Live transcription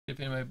If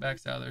anybody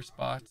backs out of their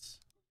spots,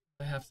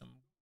 they have some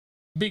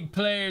big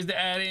players to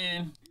add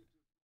in.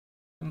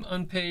 Some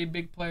unpaid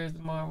big players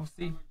tomorrow. We'll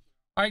see.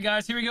 All right,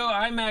 guys, here we go.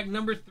 iMac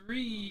number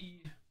 3.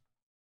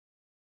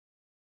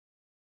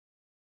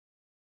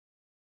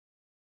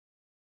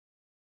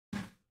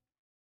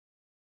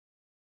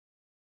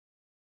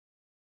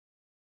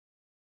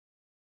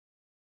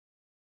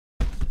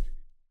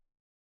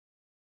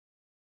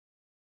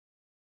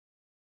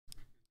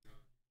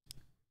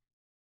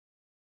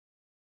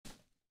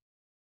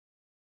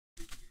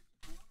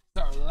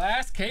 It's our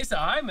last case of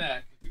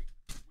iMac.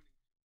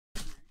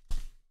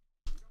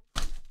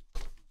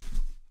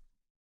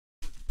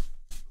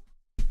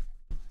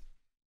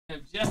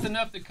 Have just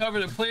enough to cover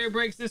the player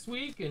breaks this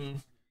week,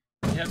 and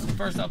we have some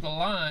first off the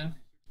line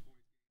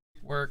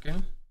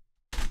working.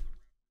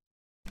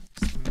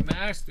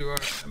 Smash through our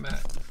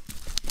iMac.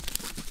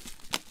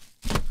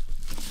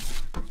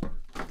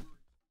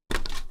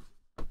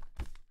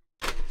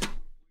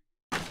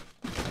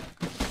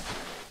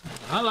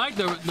 I like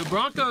the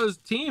Broncos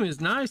team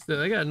is nice though.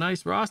 They got a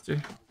nice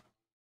roster.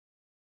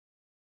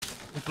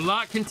 If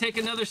Locke can take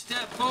another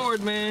step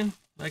forward, man,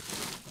 like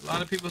a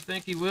lot of people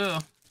think he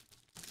will.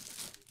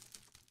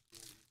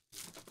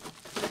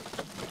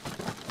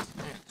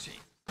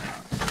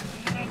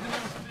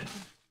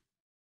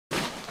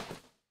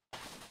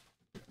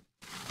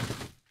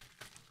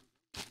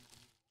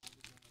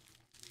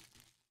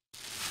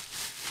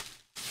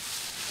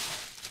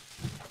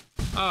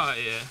 Oh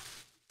yeah.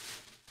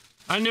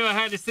 I knew I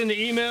had to send an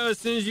email as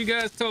soon as you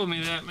guys told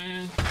me that,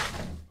 man.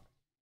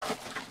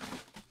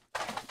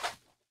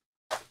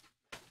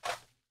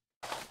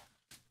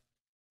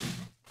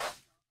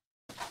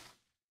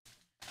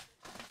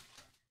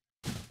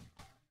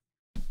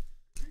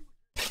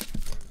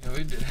 Yeah,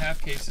 we did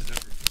half cases of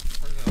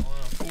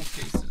full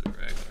cases of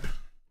regular.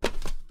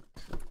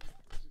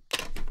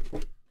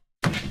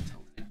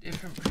 Totally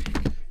different break.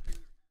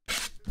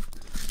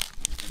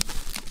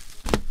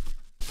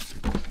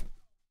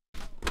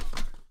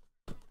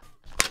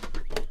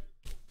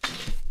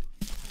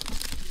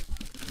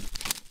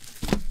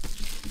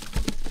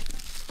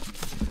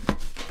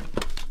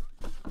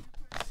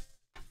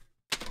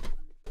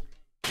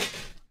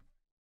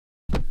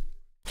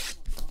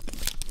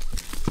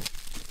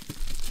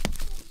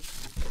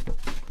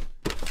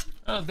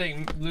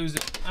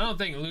 I don't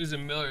think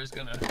losing Miller is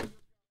gonna.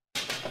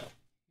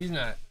 He's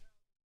not.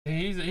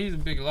 He's a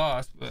big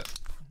loss, but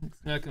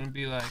it's not gonna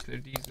be like their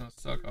D's gonna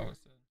suck all of a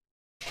sudden.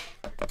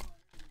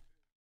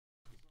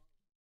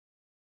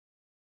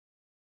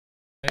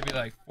 Maybe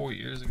like 4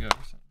 years ago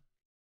or something.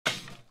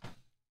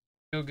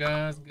 Yo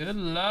guys, good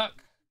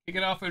luck. Kick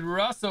it off with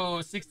Russell,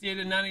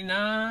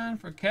 68/99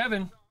 for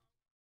Kevin.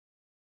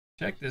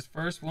 Check this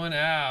first one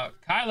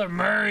out. Kyler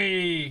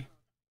Murray.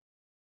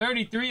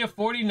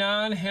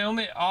 33/49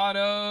 helmet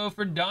auto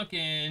for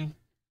Duncan.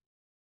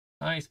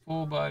 Nice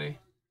pull, buddy.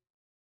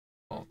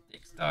 Oh,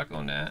 thick stock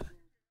on that.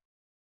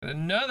 Got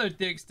another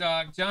thick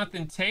stock.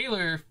 Jonathan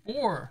Taylor,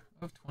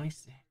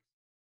 4/26.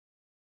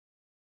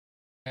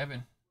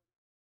 Kevin.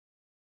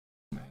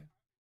 Man.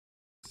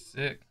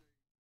 Sick.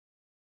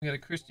 We got a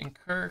Christian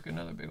Kirk,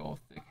 another big old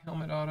thick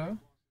helmet auto.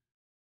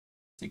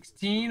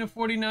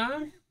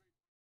 16/49.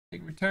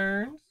 Big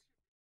returns.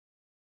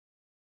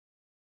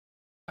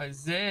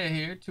 Isaiah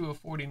here,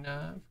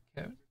 2/49 for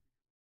Kevin.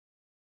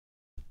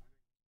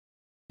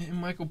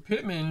 And Michael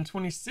Pittman,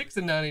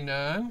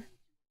 26/99.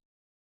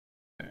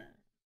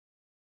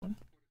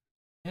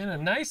 And a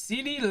nice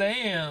CD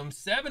Lamb,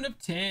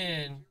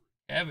 7/10.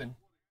 Kevin.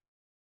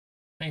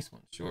 Nice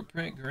one. Short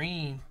print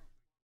green.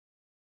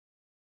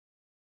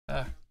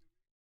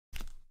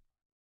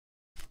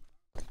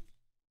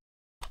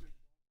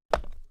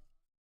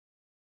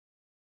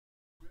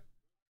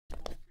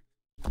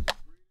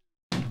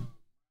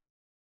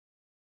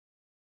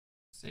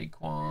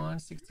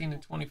 Saquon,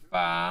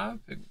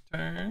 16/25. Big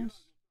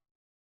returns.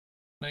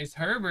 Nice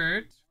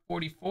Herbert,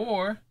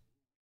 44.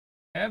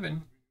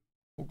 Kevin,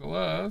 full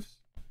gloves.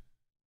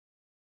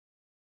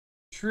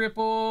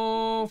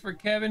 Triple for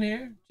Kevin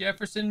here.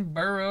 Jefferson,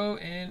 Burrow,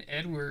 and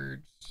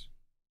Edwards.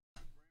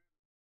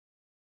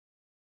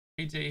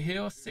 AJ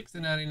Hill,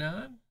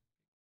 6/99.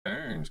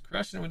 Turns,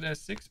 crushing with that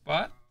 6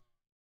 spot.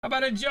 How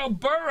about a Joe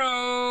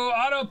Burrow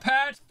auto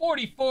patch,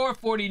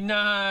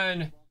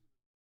 44/49.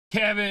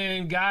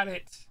 Kevin got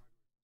it.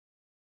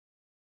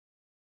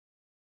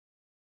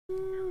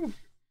 Woo.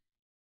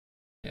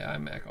 Yeah,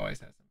 iMac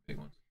always has some big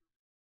ones.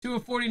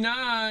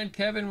 2/49.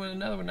 Kevin with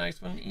another nice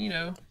one.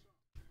 Eno.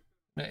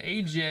 The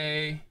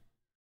AJ.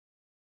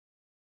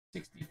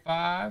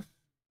 65.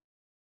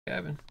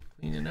 Kevin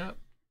cleaning up.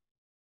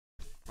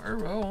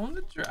 Burrow on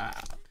the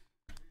drop.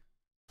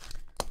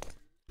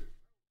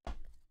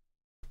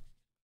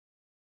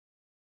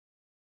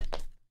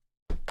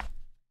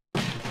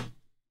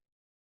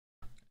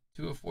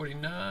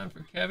 $2/49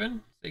 for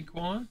Kevin.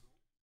 Saquon.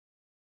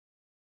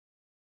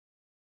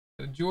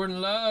 So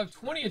Jordan Love,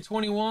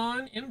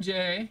 20/21.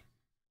 MJ.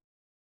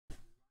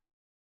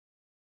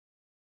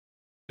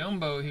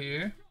 Jumbo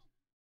here.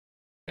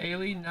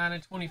 Haley,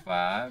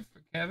 9/25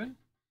 for Kevin.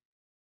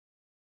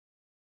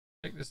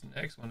 Check this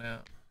next one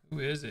out. Who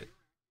is it?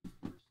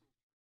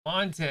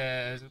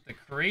 Montez with the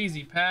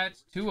crazy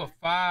patch. 2 of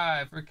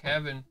 5 for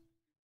Kevin.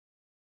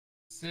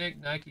 Sick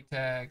Nike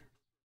tag.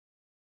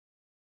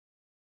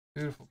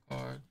 Beautiful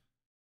card.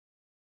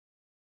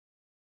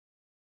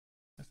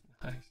 That's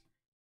nice.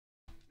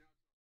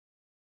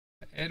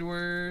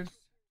 Edwards,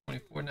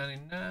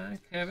 $24.99.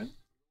 Kevin.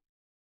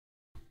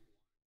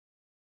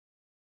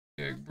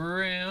 Eric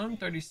Brown,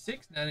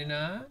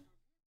 $36.99.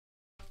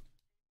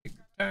 Big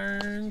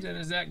returns and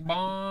a Zach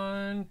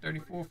Bond,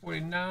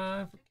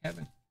 $34.49 for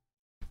Kevin.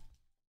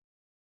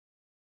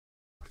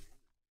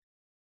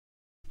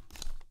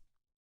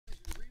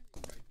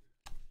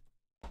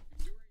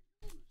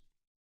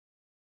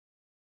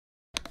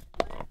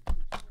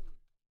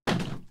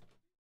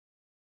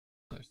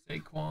 Another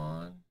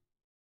Saquon,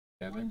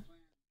 Kevin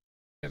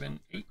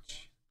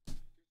H.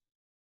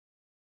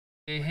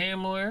 A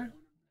Hamler,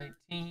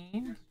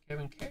 19,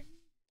 Kevin K.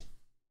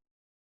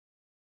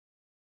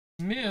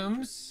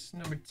 Mims,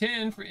 number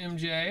 10 for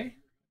MJ.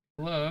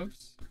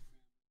 Gloves.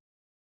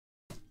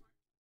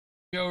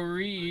 Joe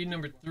Reed,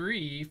 number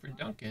 3 for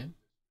Duncan.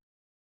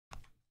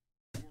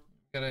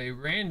 Got a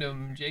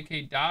random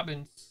J.K.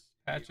 Dobbins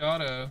patch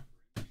auto.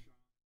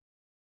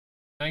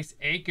 Nice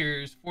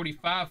Acres,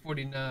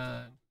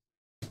 $45.49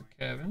 for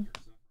Kevin.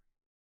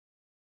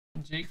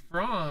 And Jake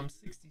Fromm,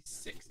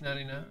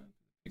 $66.99.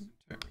 Big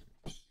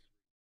returns.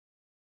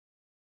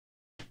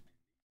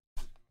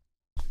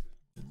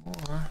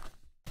 More.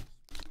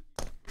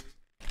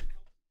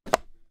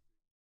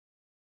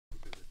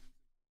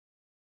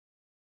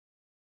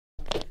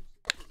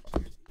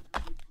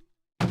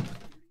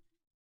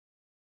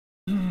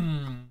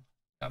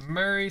 Got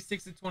Murray,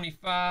 6 of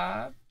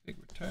 25. Big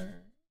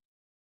return.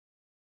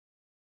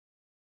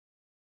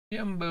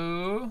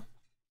 Jimbo,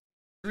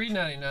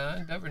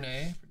 $3.99.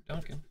 Duvernay for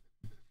Duncan.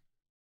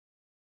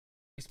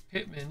 He's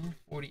Pittman,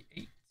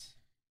 48.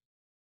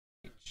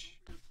 H.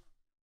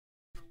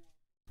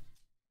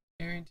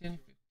 Harrington,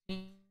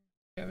 15.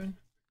 Kevin.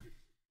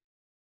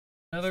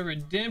 Another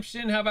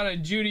redemption. How about a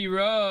Judy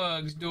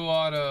Ruggs dual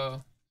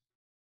auto?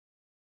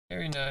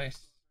 Very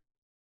nice.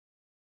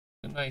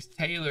 A nice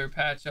Taylor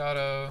patch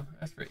auto.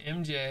 That's for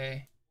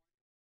MJ.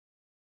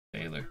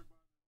 Taylor.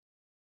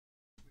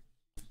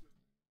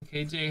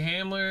 KJ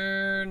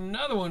Hamler.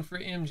 Another one for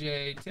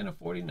MJ. 10 of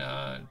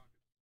 49.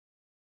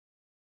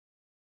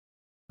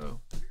 Oh. All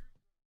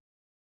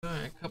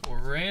right, a couple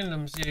of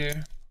randoms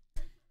here.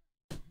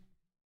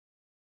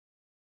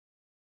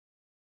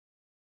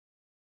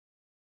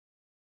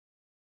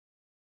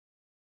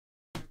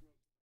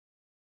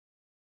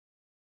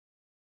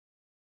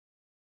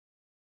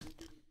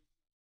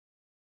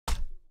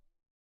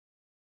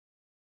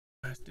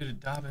 Let's do the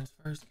Dobbins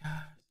first,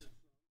 guys.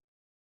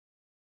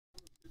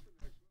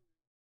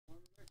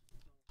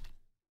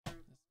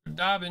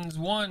 Dobbins,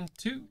 1,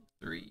 2,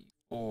 3,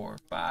 4,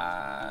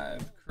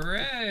 5.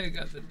 Craig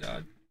got the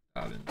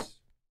Dobbins.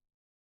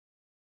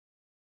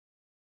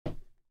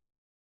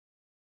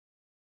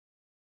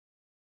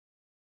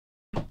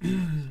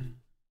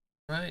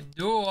 Right,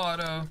 dual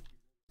auto.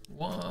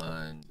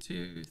 1,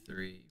 2,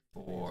 3,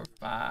 4,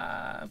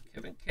 5.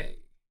 Kevin K.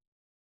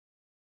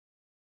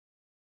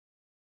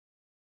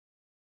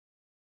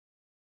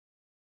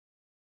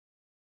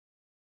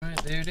 All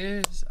right, there it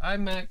is.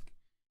 Immaculate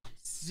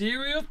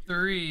Serial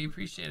 3.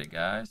 Appreciate it,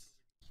 guys.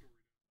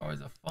 Always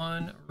a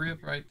fun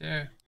rip right there.